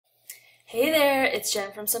Hey there, it's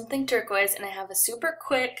Jen from Something Turquoise, and I have a super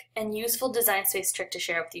quick and useful design space trick to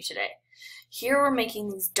share with you today. Here we're making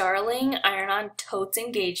these darling iron-on totes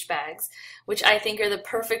engaged bags, which I think are the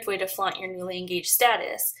perfect way to flaunt your newly engaged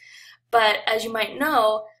status. But as you might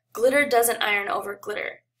know, glitter doesn't iron over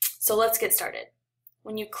glitter. So let's get started.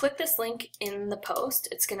 When you click this link in the post,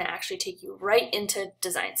 it's going to actually take you right into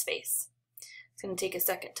Design Space. It's going to take a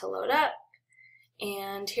second to load up,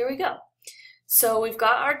 and here we go. So we've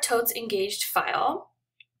got our totes engaged file,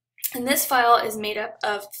 and this file is made up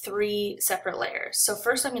of 3 separate layers. So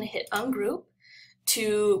first I'm going to hit ungroup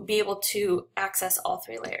to be able to access all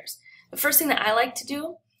 3 layers. The first thing that I like to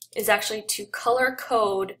do is actually to color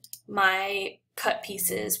code my cut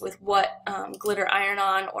pieces with what glitter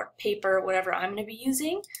iron-on or paper, whatever I'm going to be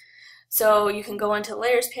using. So you can go into the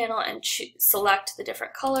layers panel and select the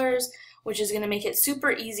different colors, which is going to make it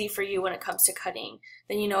super easy for you when it comes to cutting.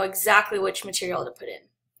 Then you know exactly which material to put in.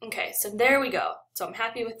 Okay, so there we go. So I'm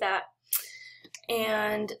happy with that.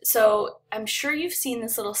 And so I'm sure you've seen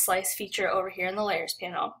this little slice feature over here in the layers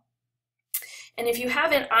panel. And if you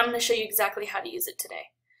haven't, I'm going to show you exactly how to use it today.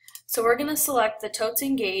 So we're going to select the totes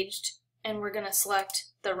engaged, and we're going to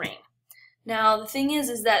select the ring. Now the thing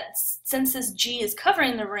is that since this G is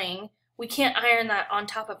covering the ring, we can't iron that on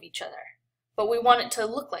top of each other. But we want it to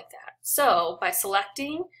look like that. So by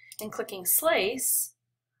selecting and clicking slice,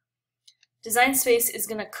 Design Space is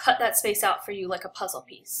going to cut that space out for you like a puzzle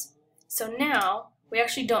piece. So now we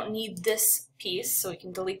actually don't need this piece, so we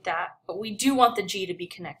can delete that, but we do want the G to be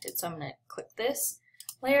connected. So I'm going to click this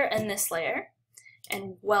layer and this layer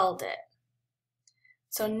and weld it.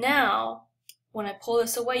 So now when I pull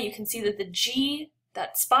this away, you can see that the G,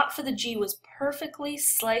 that spot for the G was perfectly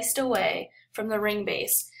sliced away from the ring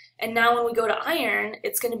base. And now when we go to iron,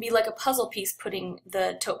 it's going to be like a puzzle piece putting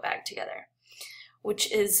the tote bag together,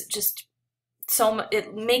 which is just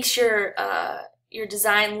it makes your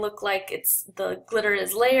design look like the glitter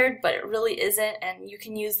is layered, but it really isn't. And you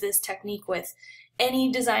can use this technique with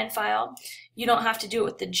any design file. You don't have to do it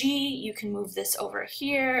with the G. You can move this over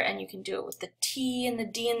here, and you can do it with the T and the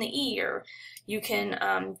D and the E, or you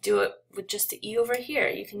can do it with just the E over here.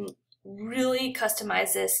 You can really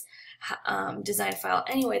customize this design file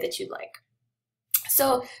any way that you'd like.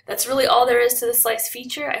 So that's really all there is to the slice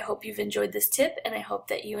feature. I hope you've enjoyed this tip, and I hope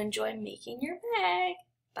that you enjoy making your bag.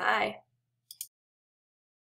 Bye.